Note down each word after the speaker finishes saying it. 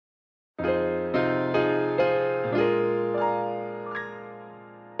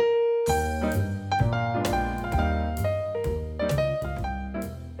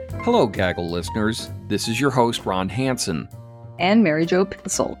Hello, Gaggle listeners. This is your host, Ron Hansen. And Mary Jo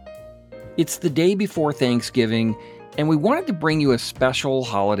Pitzel. It's the day before Thanksgiving, and we wanted to bring you a special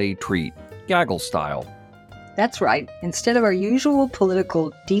holiday treat, Gaggle style. That's right. Instead of our usual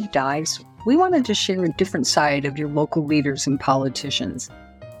political deep dives, we wanted to share a different side of your local leaders and politicians.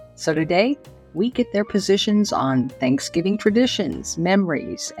 So today, we get their positions on Thanksgiving traditions,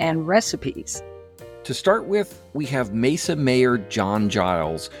 memories, and recipes. To start with, we have Mesa Mayor John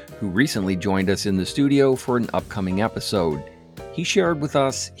Giles, who recently joined us in the studio for an upcoming episode. He shared with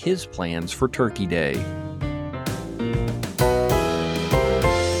us his plans for Turkey Day.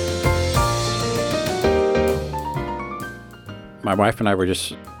 My wife and I were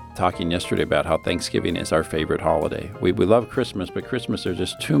just talking yesterday about how Thanksgiving is our favorite holiday. We love Christmas, but Christmas there's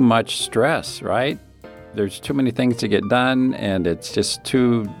just too much stress, right? There's too many things to get done, and it's just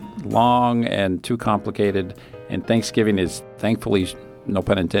too long and too complicated. And Thanksgiving is, thankfully, no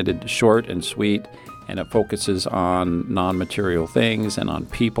pun intended, short and sweet, and it focuses on non-material things and on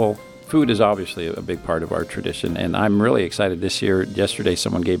people. Food is obviously a big part of our tradition, and I'm really excited this year. Yesterday,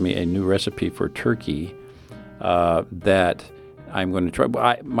 someone gave me a new recipe for turkey that I'm going to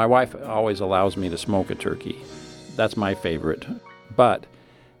try. My wife always allows me to smoke a turkey. That's my favorite. But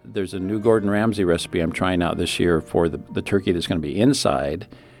there's a new Gordon Ramsay recipe I'm trying out this year for the turkey that's going to be inside.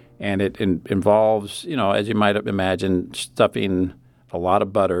 And it involves, as you might imagine, stuffing a lot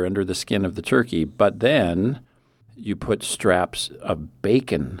of butter under the skin of the turkey. But then you put straps of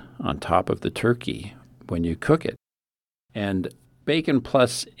bacon on top of the turkey when you cook it. And bacon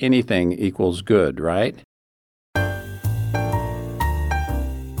plus anything equals good, right?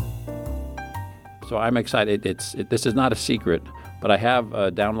 So I'm excited. This is not a secret, but I have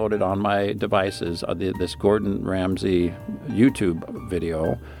downloaded on my devices this Gordon Ramsay YouTube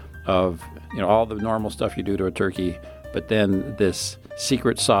video of all the normal stuff you do to a turkey, but then this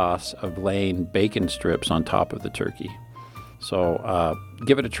secret sauce of laying bacon strips on top of the turkey. So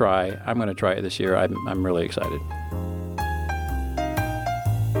give it a try. I'm going to try it this year. I'm really excited.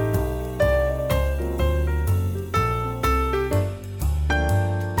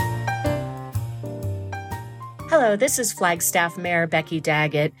 Hello, this is Flagstaff Mayor Becky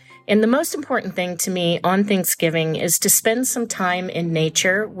Daggett, and the most important thing to me on Thanksgiving is to spend some time in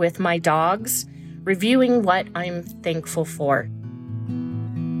nature with my dogs, reviewing what I'm thankful for.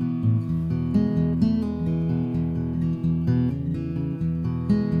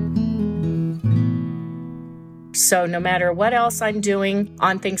 So no matter what else I'm doing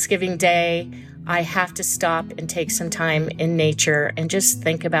on Thanksgiving Day, I have to stop and take some time in nature and just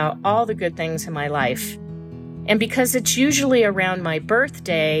think about all the good things in my life. And because it's usually around my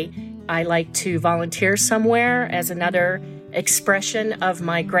birthday, I like to volunteer somewhere as another expression of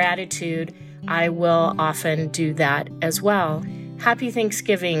my gratitude. I will often do that as well. Happy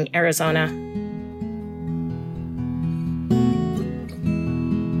Thanksgiving, Arizona.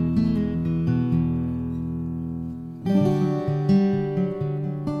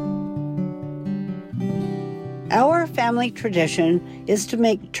 Our family tradition is to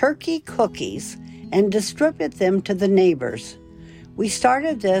make turkey cookies and distribute them to the neighbors. We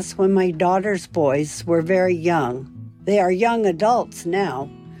started this when my daughter's boys were very young. They are young adults now,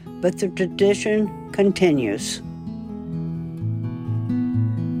 but the tradition continues.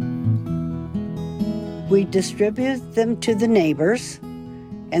 We distribute them to the neighbors,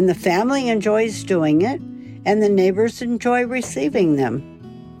 and the family enjoys doing it, and the neighbors enjoy receiving them.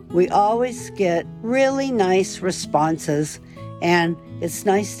 We always get really nice responses, and it's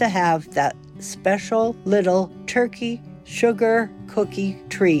nice to have that special little turkey sugar cookie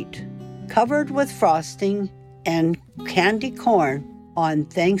treat covered with frosting and candy corn on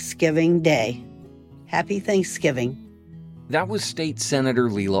Thanksgiving Day. Happy Thanksgiving. That was State Senator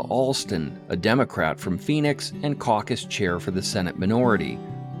Leila Alston, a Democrat from Phoenix and caucus chair for the Senate minority.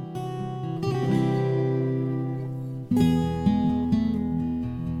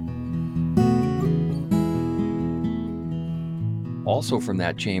 Also from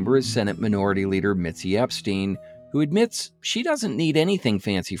that chamber is Senate Minority Leader Mitzi Epstein, who admits she doesn't need anything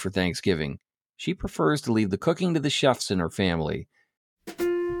fancy for Thanksgiving. She prefers to leave the cooking to the chefs in her family.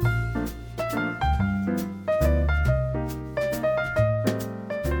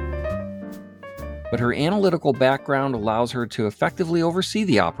 But her analytical background allows her to effectively oversee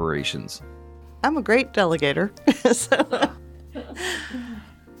the operations. I'm a great delegator.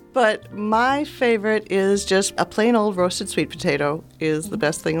 But my favorite is just a plain old roasted sweet potato is the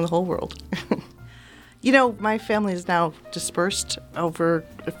best thing in the whole world. My family is now dispersed over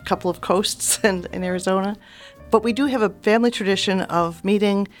a couple of coasts in Arizona, but we do have a family tradition of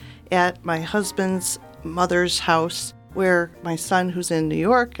meeting at my husband's mother's house where my son who's in New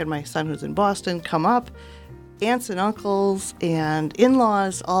York and my son who's in Boston come up. Aunts and uncles and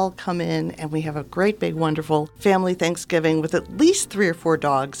in-laws all come in, and we have a great, big, wonderful family Thanksgiving with at least 3 or 4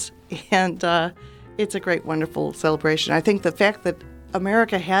 dogs. And it's a great, wonderful celebration. I think the fact that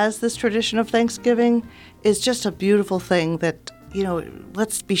America has this tradition of Thanksgiving is just a beautiful thing that,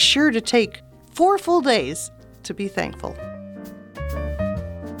 let's be sure to take 4 full days to be thankful.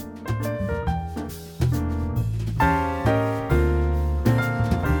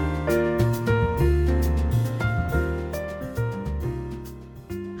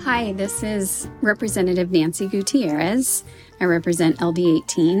 Hi, this is Representative Nancy Gutierrez. I represent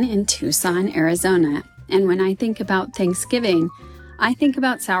LD18 in Tucson, Arizona. And when I think about Thanksgiving, I think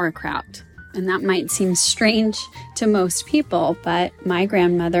about sauerkraut. And that might seem strange to most people, but my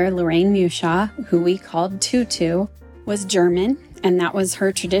grandmother, Lorraine Mushaw, who we called Tutu, was German. And that was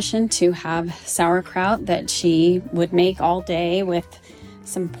her tradition to have sauerkraut that she would make all day with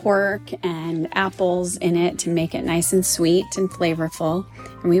some pork and apples in it to make it nice and sweet and flavorful.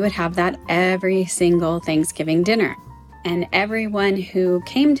 And we would have that every single Thanksgiving dinner. And everyone who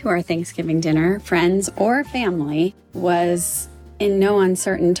came to our Thanksgiving dinner, friends or family, was in no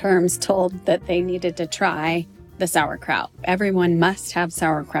uncertain terms told that they needed to try the sauerkraut. Everyone must have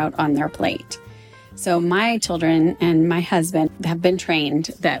sauerkraut on their plate. So my children and my husband have been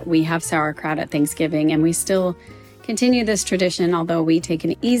trained that we have sauerkraut at Thanksgiving, and we still continue this tradition, although we take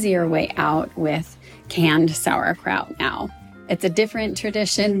an easier way out with canned sauerkraut now. It's a different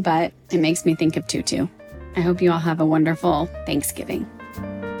tradition, but it makes me think of Tutu. I hope you all have a wonderful Thanksgiving.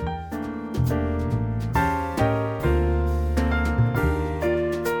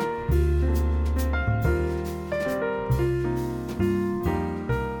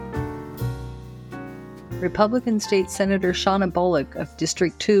 Republican State Senator Shauna Bullock of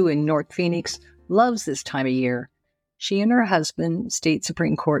District 2 in North Phoenix loves this time of year. She and her husband, State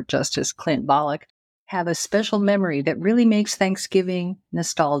Supreme Court Justice Clint Bullock, have a special memory that really makes Thanksgiving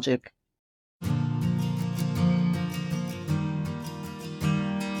nostalgic.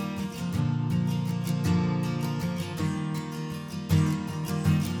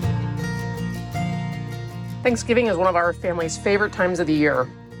 Thanksgiving is one of our family's favorite times of the year.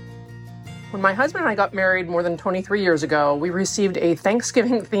 When my husband and I got married more than 23 years ago, we received a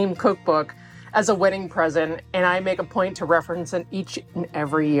Thanksgiving-themed cookbook as a wedding present, and I make a point to reference it each and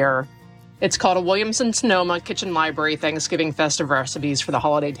every year. It's called a Williamson-Sonoma Kitchen Library Thanksgiving Festive Recipes for the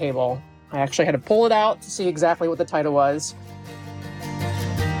Holiday Table. I actually had to pull it out to see exactly what the title was.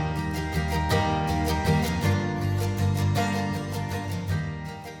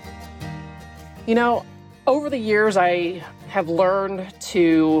 Over the years, I have learned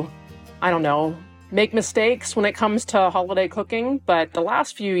to, make mistakes when it comes to holiday cooking, but the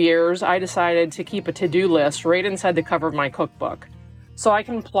last few years, I decided to keep a to-do list right inside the cover of my cookbook, so I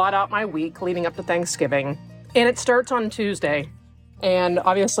can plot out my week leading up to Thanksgiving. And it starts on Tuesday. And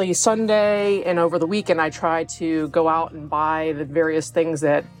obviously Sunday and over the weekend, I try to go out and buy the various things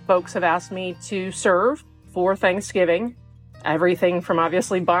that folks have asked me to serve for Thanksgiving. Everything from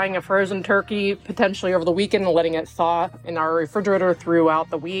obviously buying a frozen turkey potentially over the weekend and letting it thaw in our refrigerator throughout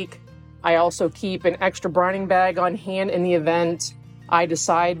the week. I also keep an extra brining bag on hand in the event I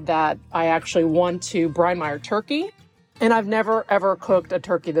decide that I actually want to brine my turkey. And I've never, ever cooked a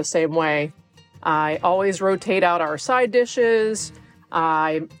turkey the same way. I always rotate out our side dishes.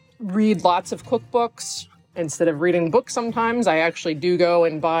 I read lots of cookbooks. Instead of reading books sometimes, I actually do go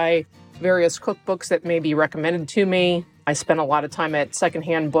and buy various cookbooks that may be recommended to me. I spend a lot of time at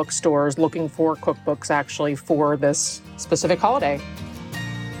secondhand bookstores looking for cookbooks actually for this specific holiday.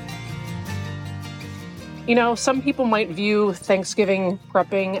 Some people might view Thanksgiving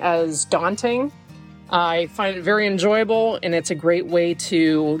prepping as daunting. I find it very enjoyable, and it's a great way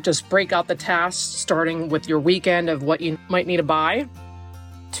to just break out the tasks, starting with your weekend of what you might need to buy.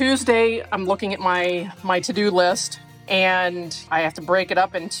 Tuesday, I'm looking at my to-do list, and I have to break it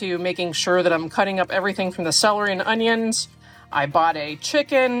up into making sure that I'm cutting up everything from the celery and onions. I bought a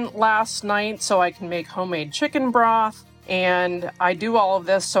chicken last night so I can make homemade chicken broth. And I do all of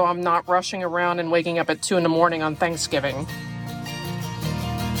this so I'm not rushing around and waking up at 2 a.m. on Thanksgiving.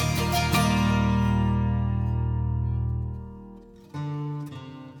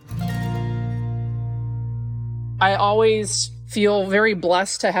 I always feel very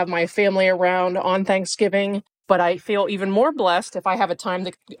blessed to have my family around on Thanksgiving, but I feel even more blessed if I have a time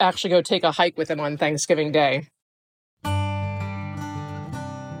to actually go take a hike with them on Thanksgiving Day.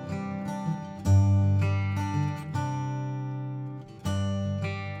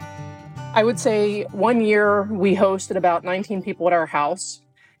 I would say one year we hosted about 19 people at our house,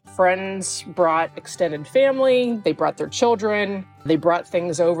 Friends brought extended family, they brought their children, they brought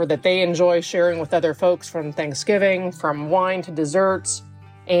things over that they enjoy sharing with other folks from Thanksgiving, from wine to desserts.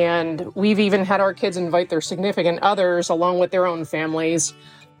 And we've even had our kids invite their significant others along with their own families.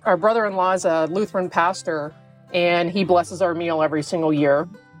 Our brother-in-law is a Lutheran pastor, and he blesses our meal every single year.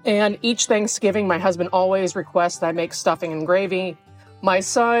 And each Thanksgiving, my husband always requests that I make stuffing and gravy. My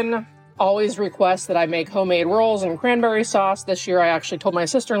son always requests that I make homemade rolls and cranberry sauce. This year, I actually told my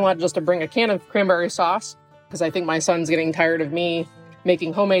sister-in-law just to bring a can of cranberry sauce because I think my son's getting tired of me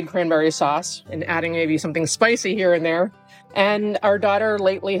making homemade cranberry sauce and adding maybe something spicy here and there. And our daughter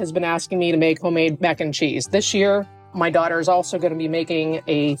lately has been asking me to make homemade mac and cheese. This year, my daughter is also going to be making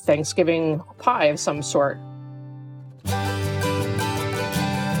a Thanksgiving pie of some sort.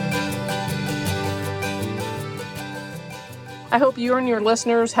 I hope you and your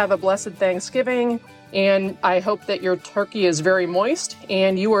listeners have a blessed Thanksgiving, and I hope that your turkey is very moist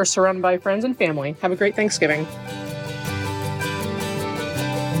and you are surrounded by friends and family. Have a great Thanksgiving.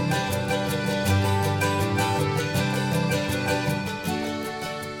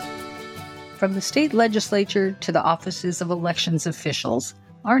 From the state legislature to the offices of elections officials,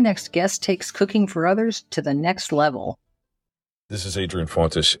 our next guest takes cooking for others to the next level. This is Adrian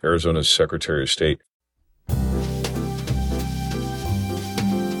Fontes, Arizona's Secretary of State.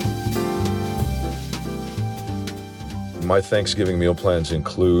 My Thanksgiving meal plans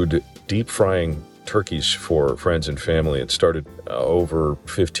include deep frying turkeys for friends and family. It started over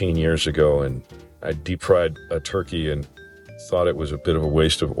 15 years ago, and I deep fried a turkey and thought it was a bit of a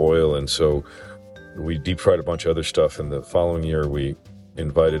waste of oil, and so we deep fried a bunch of other stuff, and the following year we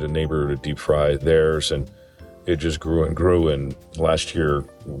invited a neighbor to deep fry theirs, and it just grew and grew, and last year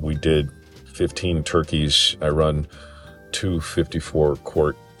we did 15 turkeys. I run two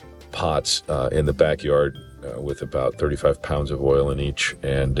 54-quart pots in the backyard with about 35 pounds of oil in each,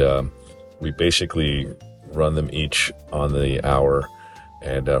 and we basically run them each on the hour,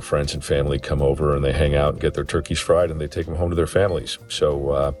 and friends and family come over and they hang out and get their turkeys fried and they take them home to their families.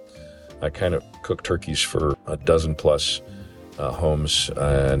 So I kind of cook turkeys for a dozen plus homes,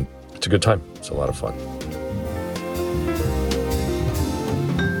 and it's a good time. It's a lot of fun.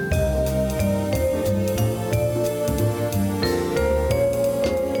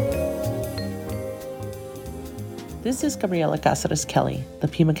 This is Gabriela Cáceres Kelly, the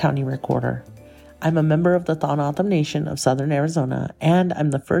Pima County Recorder. I'm a member of the Tohono Nation of Southern Arizona, and I'm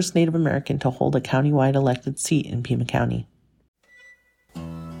the first Native American to hold a countywide elected seat in Pima County.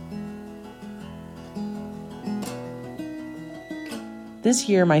 This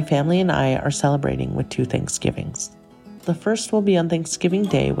year, my family and I are celebrating with two Thanksgivings. The first will be on Thanksgiving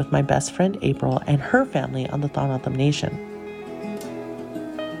Day with my best friend April and her family on the Tohono Nation.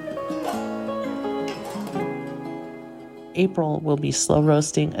 April will be slow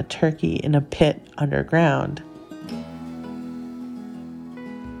roasting a turkey in a pit underground.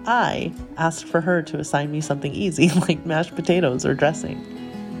 I asked for her to assign me something easy like mashed potatoes or dressing.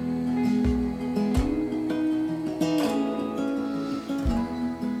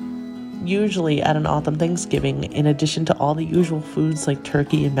 Usually at an autumn Thanksgiving, in addition to all the usual foods like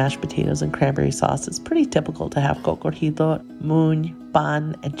turkey and mashed potatoes and cranberry sauce, it's pretty typical to have cocorito, muñ,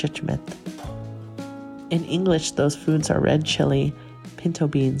 pan, and chichmet. In English, those foods are red chili, pinto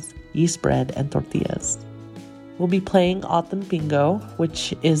beans, yeast bread, and tortillas. We'll be playing Autumn Bingo,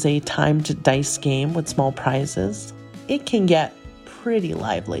 which is a timed dice game with small prizes. It can get pretty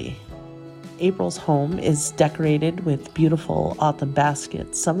lively. April's home is decorated with beautiful autumn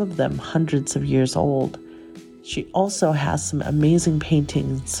baskets, some of them hundreds of years old. She also has some amazing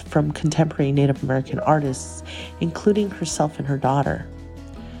paintings from contemporary Native American artists, including herself and her daughter.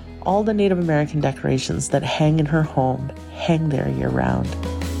 All the Native American decorations that hang in her home hang there year-round.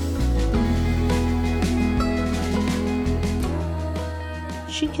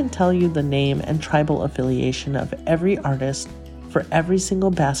 She can tell you the name and tribal affiliation of every artist for every single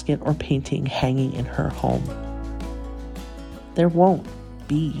basket or painting hanging in her home. There won't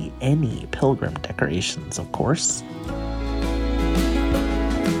be any pilgrim decorations, of course.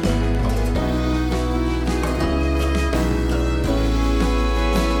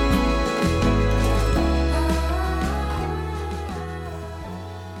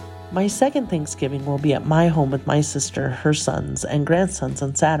 My second Thanksgiving will be at my home with my sister, her sons, and grandsons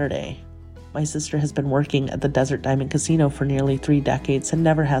on Saturday. My sister has been working at the Desert Diamond Casino for nearly 3 decades and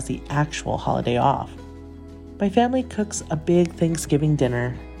never has the actual holiday off. My family cooks a big Thanksgiving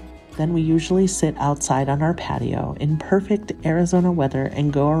dinner. Then we usually sit outside on our patio in perfect Arizona weather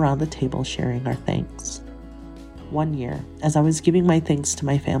and go around the table sharing our thanks. One year, as I was giving my thanks to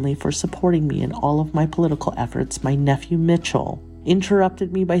my family for supporting me in all of my political efforts, my nephew Mitchell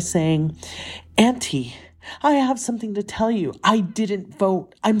interrupted me by saying, "Auntie, I have something to tell you. I didn't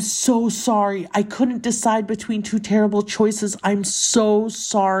vote. I'm so sorry. I couldn't decide between two terrible choices. I'm so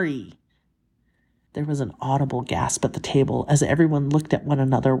sorry." There was an audible gasp at the table as everyone looked at one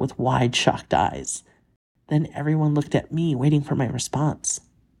another with wide, shocked eyes. Then everyone looked at me, waiting for my response.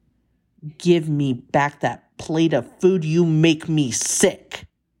 "Give me back that plate of food. You make me sick."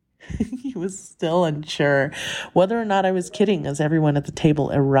 He was still unsure whether or not I was kidding as everyone at the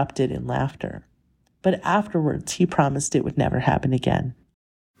table erupted in laughter. But afterwards, he promised it would never happen again.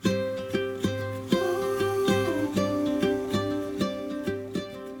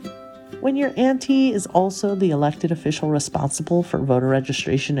 When your auntie is also the elected official responsible for voter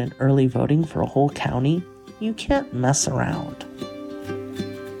registration and early voting for a whole county, you can't mess around.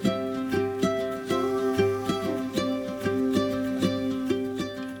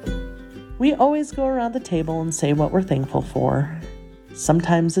 We always go around the table and say what we're thankful for.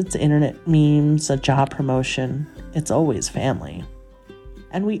 Sometimes it's internet memes, a job promotion. It's always family.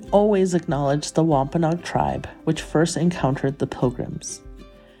 And we always acknowledge the Wampanoag tribe, which first encountered the Pilgrims.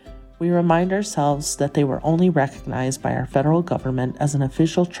 We remind ourselves that they were only recognized by our federal government as an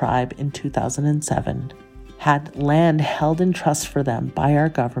official tribe in 2007, had land held in trust for them by our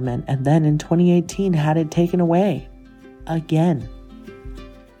government, and then in 2018 had it taken away. Again.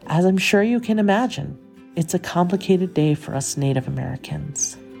 As I'm sure you can imagine, it's a complicated day for us Native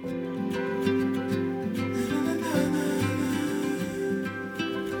Americans.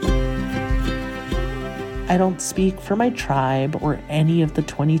 I don't speak for my tribe or any of the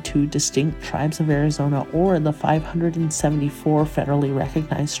 22 distinct tribes of Arizona or the 574 federally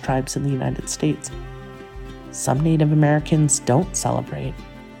recognized tribes in the United States. Some Native Americans don't celebrate,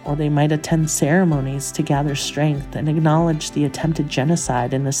 or they might attend ceremonies to gather strength and acknowledge the attempted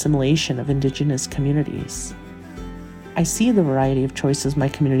genocide and assimilation of indigenous communities. I see the variety of choices my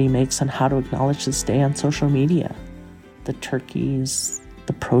community makes on how to acknowledge this day on social media. The turkeys,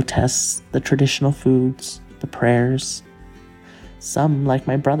 the protests, the traditional foods, the prayers. Some, like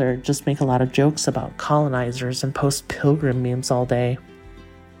my brother, just make a lot of jokes about colonizers and post pilgrim memes all day.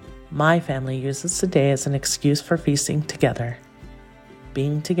 My family uses the day as an excuse for feasting together,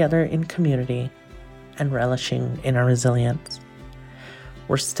 being together in community, and relishing in our resilience.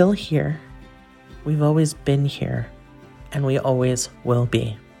 We're still here. We've always been here, and we always will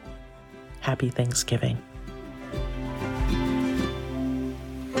be. Happy Thanksgiving.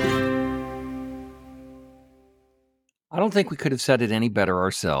 I don't think we could have said it any better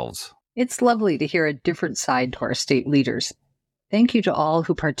ourselves. It's lovely to hear a different side to our state leaders. Thank you to all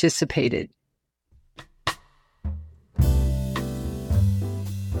who participated.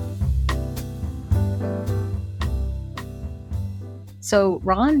 So,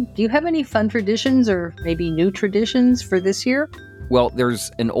 Ron, do you have any fun traditions or maybe new traditions for this year? Well,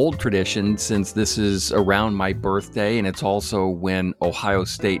 there's an old tradition since this is around my birthday and it's also when Ohio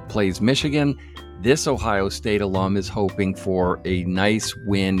State plays Michigan. This Ohio State alum is hoping for a nice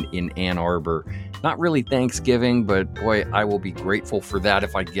win in Ann Arbor. Not really Thanksgiving, but boy, I will be grateful for that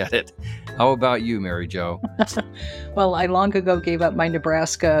if I get it. How about you, Mary Jo? Well, I long ago gave up my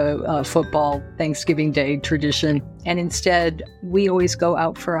Nebraska football Thanksgiving Day tradition, and instead, we always go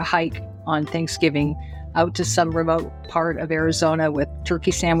out for a hike on Thanksgiving, out to some remote part of Arizona with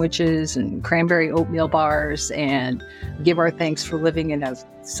turkey sandwiches and cranberry oatmeal bars, and give our thanks for living in a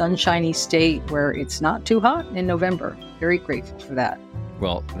sunshiny state where it's not too hot in November. Very grateful for that.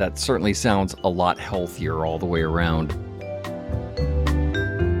 Well, that certainly sounds a lot healthier all the way around.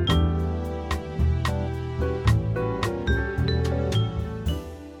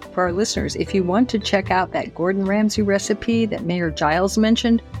 For our listeners, if you want to check out that Gordon Ramsay recipe that Mayor Giles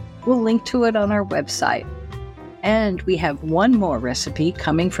mentioned, we'll link to it on our website. And we have one more recipe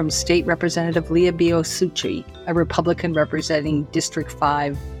coming from State Representative Leah Biosucci, a Republican representing District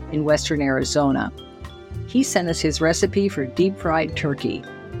 5 in western Arizona. He sent us his recipe for deep-fried turkey.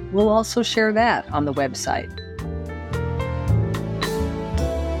 We'll also share that on the website.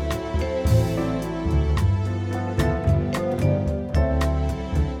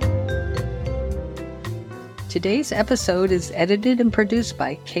 Today's episode is edited and produced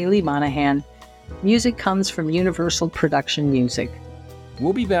by Kaylee Monahan. Music comes from Universal Production Music.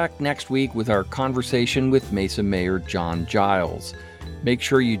 We'll be back next week with our conversation with Mesa Mayor John Giles. Make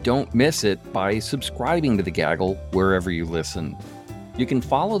sure you don't miss it by subscribing to The Gaggle wherever you listen. You can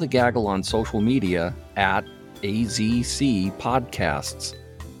follow The Gaggle on social media at AZC Podcasts.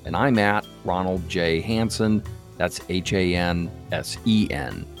 And I'm at Ronald J. Hansen. That's Hansen.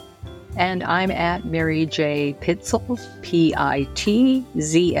 And I'm at Mary J. Pitzel, Pitzl.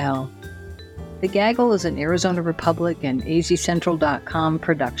 The Gaggle is an Arizona Republic and azcentral.com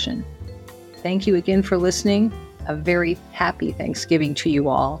production. Thank you again for listening. A very happy Thanksgiving to you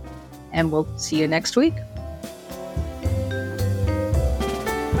all, and we'll see you next week.